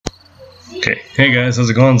Okay, hey guys, how's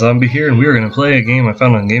it going? Zombie here, and we are going to play a game I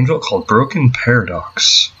found on GameJolt called Broken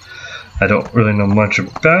Paradox. I don't really know much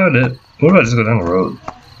about it. What if I just go down the road?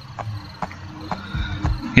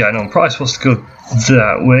 Yeah, I know I'm probably supposed to go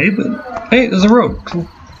that way, but hey, there's a road. Cool.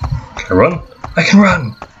 Can I run? I can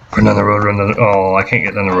run! Run down the road, run down the... Oh, I can't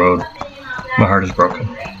get down the road. My heart is broken.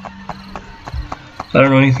 I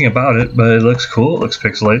don't know anything about it, but it looks cool, it looks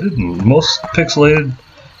pixelated, and most pixelated...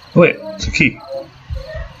 Wait, it's a key.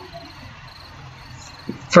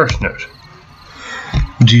 First note.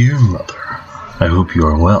 Dear Mother, I hope you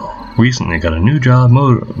are well. Recently got a new job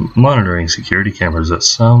monitoring security cameras at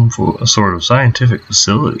some sort of scientific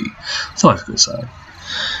facility. It's always a good sign.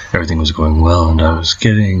 Everything was going well, and I was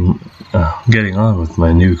getting on with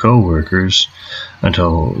my new co-workers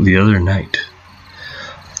until the other night.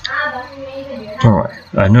 Alright,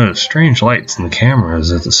 I noticed strange lights in the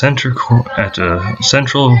cameras at the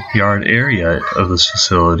central yard area of this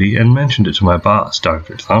facility and mentioned it to my boss,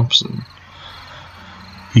 Dr. Thompson.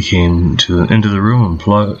 He came into the room and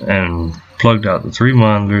plugged out the 3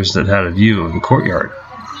 monitors that had a view of the courtyard.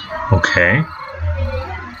 Okay.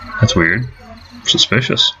 That's weird.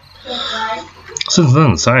 Suspicious. Since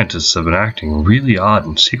then, the scientists have been acting really odd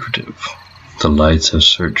and secretive. The lights have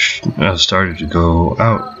started to go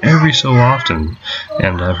out every so often,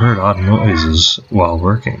 and I've heard odd noises while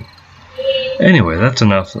working. Anyway, that's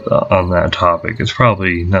enough on that topic. It's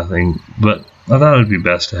probably nothing, but I thought it'd be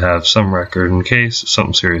best to have some record in case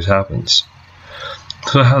something serious happens.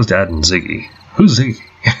 So how's Dad and Ziggy? Who's Ziggy?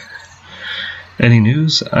 Any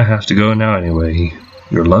news? I have to go now anyway.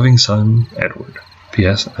 Your loving son, Edward.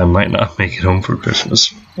 P.S. I might not make it home for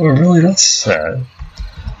Christmas. Oh, really? That's sad.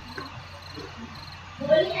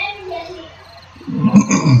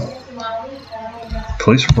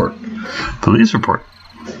 Police report. Police report.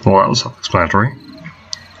 Well, that was self-explanatory.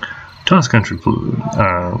 Taos Country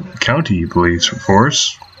County Police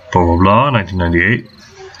Force, blah blah blah, 1998.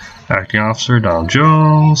 Acting Officer Donald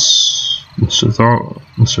Jones, Mr.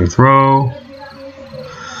 Throw.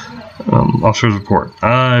 Officer's report.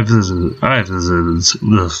 I visited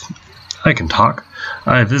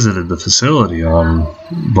the facility on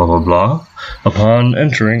blah blah blah. Upon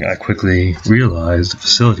entering, I quickly realized the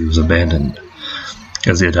facility was abandoned.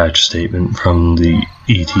 As the attached statement from the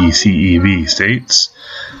ETCEB states,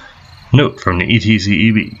 note from the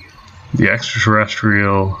ETCEB, the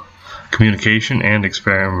Extraterrestrial Communication and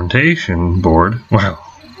Experimentation Board, wow,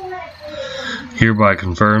 hereby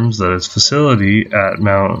confirms that its facility at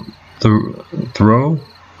Mount Thoreau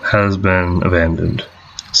has been abandoned.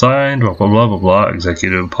 Signed, blah blah blah blah blah,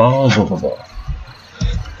 Executive Paul, blah blah blah.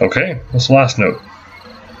 Okay, what's the last note?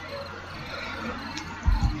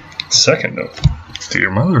 Second note.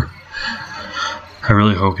 Dear Mother, I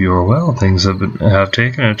really hope you are well. Things have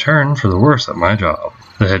taken a turn for the worse at my job.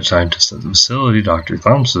 The head scientist at the facility, Dr.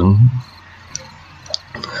 Thompson,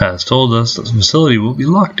 has told us that the facility will be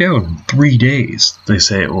locked down in 3 days. They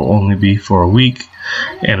say it will only be for a week,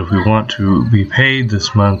 and if we want to be paid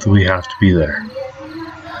this month, we have to be there.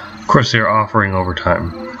 Of course, they are offering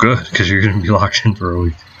overtime. Good, because you're going to be locked in for a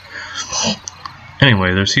week.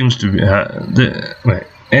 Anyway, there seems to be...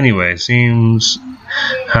 seems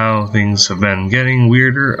how things have been getting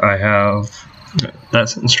weirder. That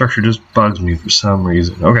sentence structure just bugs me for some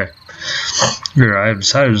reason. Okay. Here, I have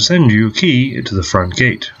decided to send you a key to the front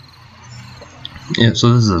gate. Yeah,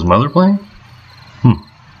 so this is his mother playing?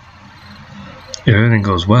 If everything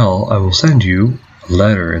goes well, I will send you a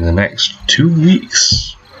letter in the next 2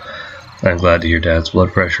 weeks. I'm glad to hear Dad's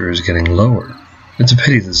blood pressure is getting lower. It's a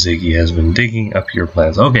pity that Ziggy has been digging up your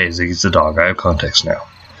plans. Okay, Ziggy's the dog. I have context now.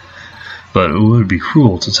 But it would be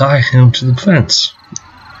cruel to tie him to the fence.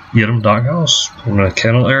 Get him a doghouse in a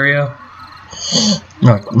kennel area.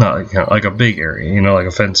 Not like a big area, like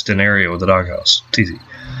a fenced-in area with a doghouse. It's easy.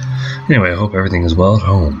 Anyway, I hope everything is well at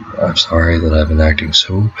home. I'm sorry that I've been acting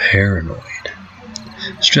so paranoid.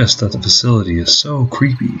 It's just that the facility is so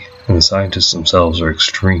creepy, and the scientists themselves are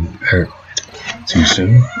extremely paranoid. See you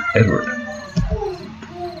soon, Edward.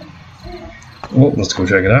 Well, let's go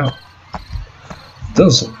check it out. It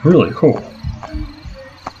does look really cool.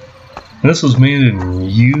 And this was made in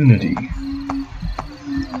Unity.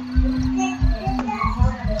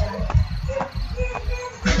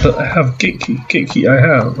 But I have gate key, I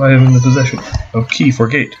am in the possession of key for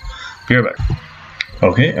gate. Be right back.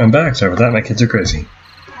 Okay, I'm back. Sorry about that, my kids are crazy.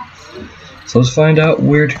 So let's find out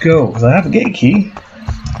where to go, because I have a gate key.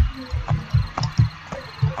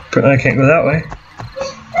 But I can't go that way.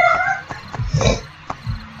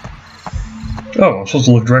 Oh, I'm supposed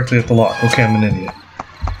to look directly at the lock. Okay, I'm an idiot.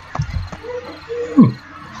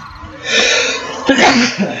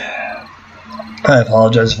 I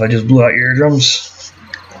apologize if I just blew out your eardrums.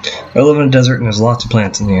 I live in a desert and there's lots of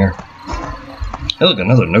plants in the air. Hey, look,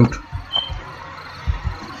 another note.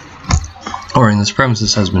 Or this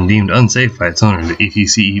premises has been deemed unsafe by its owner, the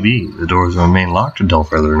ETCEB. The doors will remain locked until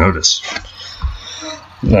further notice.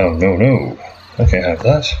 No. I can't have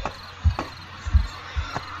that.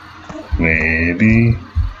 Maybe.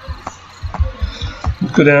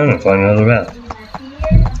 Let's go down and find another path.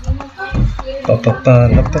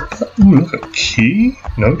 Ooh, look, a key?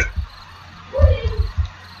 Note.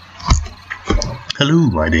 Hello,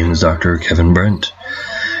 my name is Dr. Kevin Brent.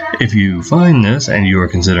 If you find this and you are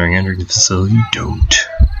considering entering the facility, don't.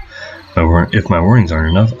 If my warnings aren't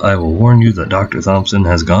enough, I will warn you that Dr. Thompson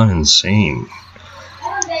has gone insane.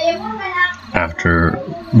 After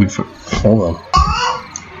we... Hold on.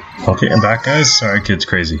 Okay, I'm back, guys. Sorry, kid's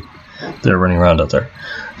crazy. They're running around out there.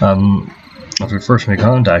 After we first made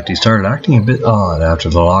contact, he started acting a bit odd. After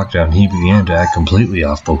the lockdown, he began to act completely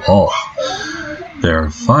off the wall. There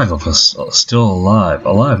are 5 of us still alive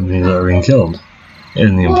meaning that are being killed.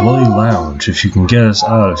 In the employee lounge. If you can get us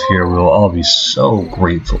out of here, we will all be so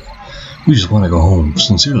grateful. We just want to go home.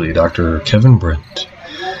 Sincerely, Dr. Kevin Brent.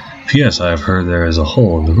 P.S. I have heard there is a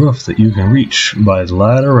hole in the roof that you can reach by the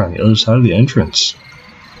ladder on the other side of the entrance.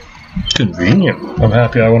 Convenient. I'm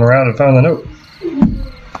happy I went around and found the note.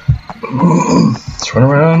 Let's run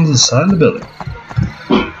around to the side of the building.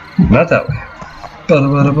 Not that way.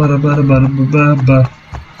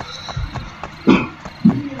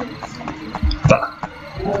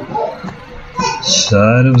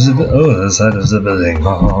 Side of the the side of the building.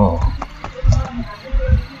 Oh,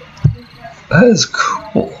 that is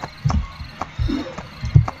cool.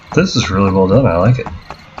 This is really well done. I like it.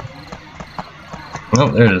 Oh,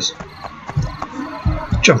 there it is.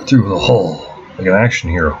 Jump through the hole like an action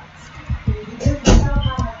hero.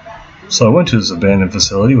 So I went to this abandoned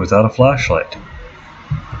facility without a flashlight.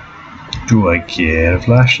 Do I get a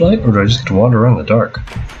flashlight, or do I just get to wander around in the dark?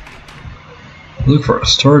 Look for a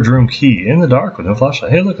storage room key in the dark with no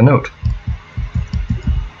flashlight. Hey, look, a note.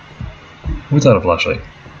 Without a flashlight.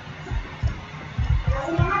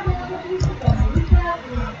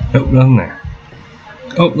 Nope, nothing there.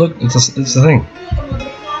 Oh, look, it's a thing.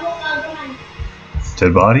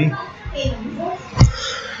 Dead body?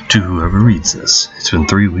 To whoever reads this, it's been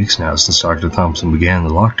 3 weeks now since Dr. Thompson began the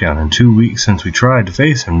lockdown, and 2 weeks since we tried to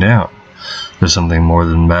face him down. There's something more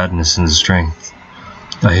than madness in his strength.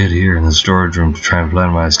 I hid here in the storage room to try and plan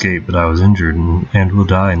my escape, but I was injured and will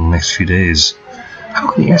die in the next few days.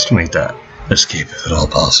 How can you estimate that? Escape if at all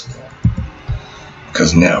possible.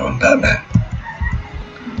 Because now I'm Batman.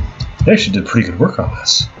 They actually did pretty good work on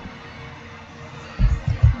this.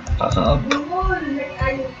 Up.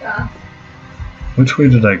 Which way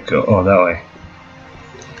did I go? Oh, that way.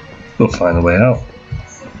 We'll find the way out.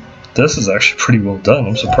 This is actually pretty well done.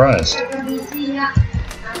 I'm surprised.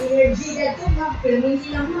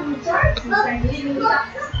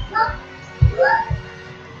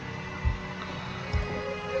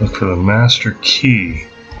 Look for the master key.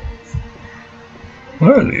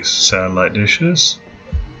 What are these? Satellite dishes?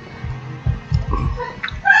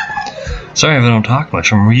 Sorry if I don't talk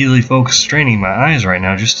much. I'm really focused, straining my eyes right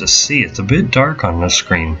now just to see. It's a bit dark on this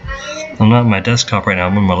screen. I'm not on my desktop right now.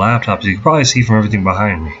 I'm on my laptop, as you can probably see from everything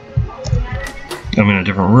behind me. I'm in a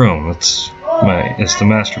different room. It's the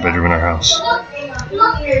master bedroom in our house.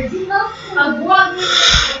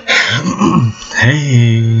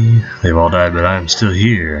 Hey, they've all died, but I'm still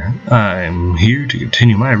here. I'm here to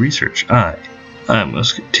continue my research. I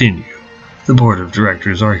must continue. The board of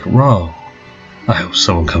directors are wrong. I hope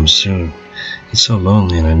someone comes soon. It's so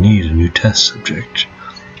lonely and I need a new test subject.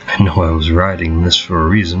 I know I was writing this for a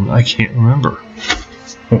reason. I can't remember.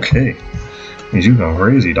 Okay. Means you've gone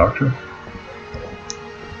crazy, Doctor.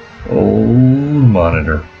 Old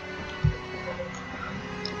monitor.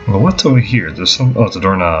 Well, what's over here? There's some... Oh, it's a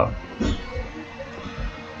doorknob.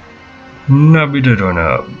 Knobby the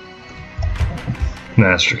doorknob.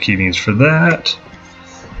 Master key needs for that.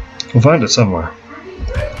 We'll find it somewhere.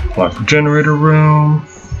 Lock for generator room.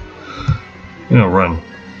 Run.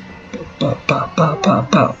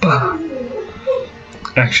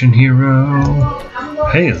 Action hero.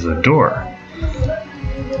 Hey, there's a door.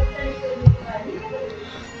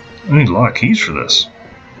 I need a lot of keys for this.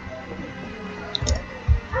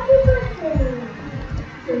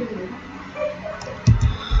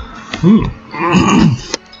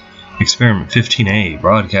 Experiment 15A,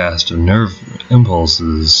 broadcast of nerve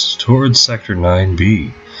impulses towards Sector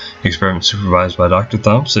 9B. Experiment supervised by Dr.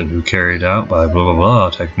 Thompson, who carried out by blah blah blah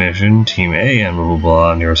technician Team A and blah blah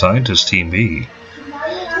blah neuroscientist Team B.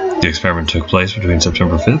 The experiment took place between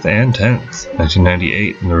September 5th and 10th,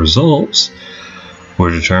 1998, and the results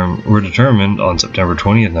were determined on September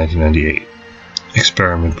 20th, 1998.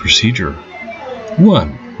 Experiment procedure.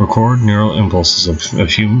 1. Record neural impulses of a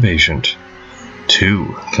human patient.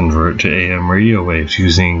 2. Convert to AM radio waves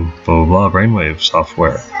using blah blah blah brainwave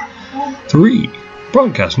software. 3.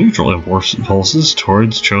 Broadcast neutral impulses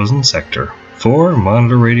towards chosen sector. 4.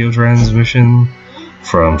 Monitor radio transmission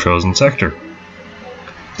from chosen sector.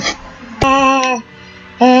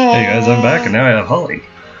 Hey guys, I'm back and now I have Holly.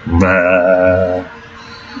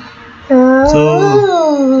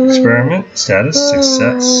 So, experiment status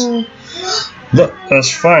success. Look,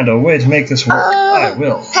 let's find a way to make this work. I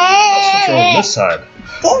will. Let's control this side.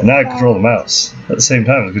 And now I control the mouse at the same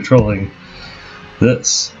time as controlling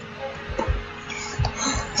this.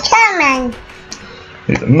 Come on.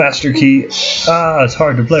 The master key. It's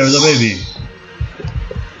hard to play with a baby.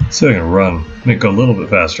 So I can run, make it go a little bit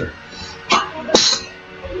faster.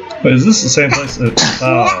 Wait, is this the same place?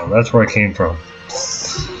 Oh, that's where I came from.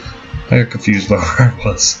 I got confused by where it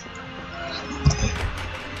was.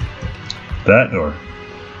 That door.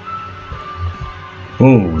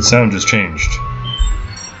 Whoa, the sound just changed.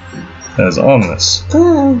 That is ominous.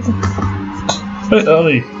 Hey,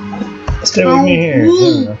 Ollie. Stay with me here.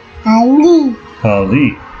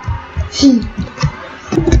 Ollie.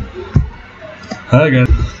 Hi, guys.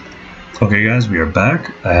 Okay, guys, we are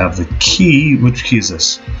back. I have the key. Which key is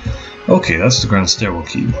this? Okay, that's the grand stairwell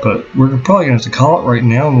key. But we're probably going to have to call it right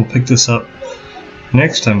now, and we'll pick this up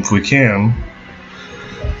next time if we can.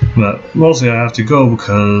 But mostly I have to go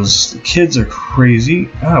because the kids are crazy.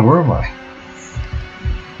 Where am I?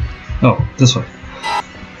 Oh, this way.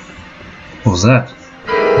 What was that?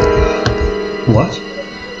 What?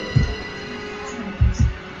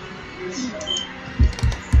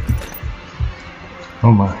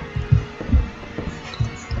 Oh my.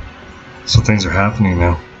 So things are happening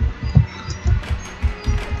now.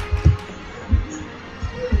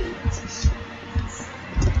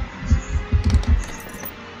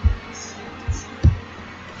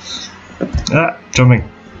 Jumping.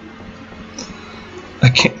 I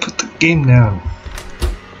can't put the game down.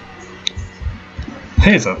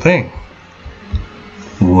 Hey, it's a thing.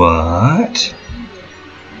 What?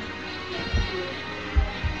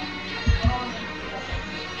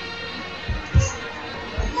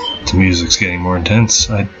 The music's getting more intense.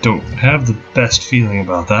 I don't have the best feeling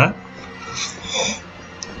about that.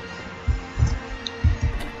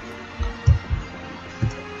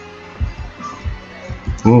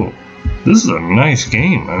 Whoa. This is a nice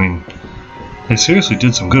game. I mean, they seriously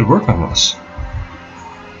did some good work on this.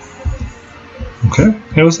 Okay,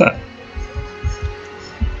 hey, what's that?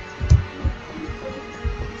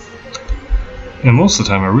 And most of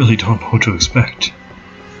the time I really don't know what to expect.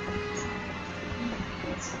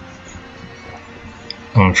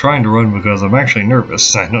 I'm trying to run because I'm actually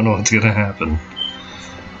nervous. I don't know what's gonna happen.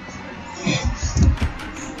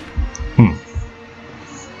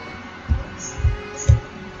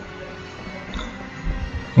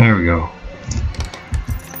 There we go.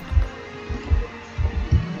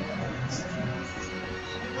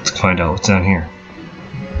 Let's find out what's down here.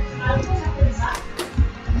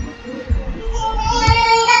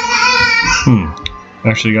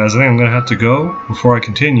 Actually, guys, I think I'm gonna have to go before I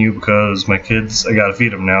continue because my kids, I gotta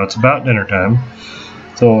feed them now. It's about dinner time.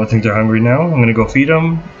 So I think they're hungry now. I'm gonna go feed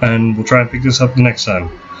them and we'll try and pick this up the next time.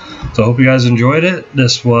 So I hope you guys enjoyed it.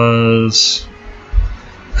 This was...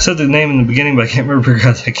 I said the name in the beginning, but I can't remember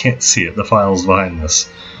because I can't see it. The file's behind this.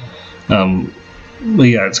 But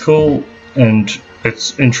yeah, it's cool and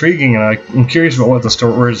it's intriguing, and I'm curious about what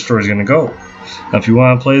where the story's going to go. Now, if you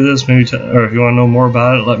want to play this, maybe, or if you want to know more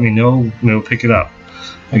about it, let me know. We'll pick it up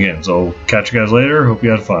again. So catch you guys later. Hope you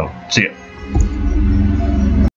had fun. See ya.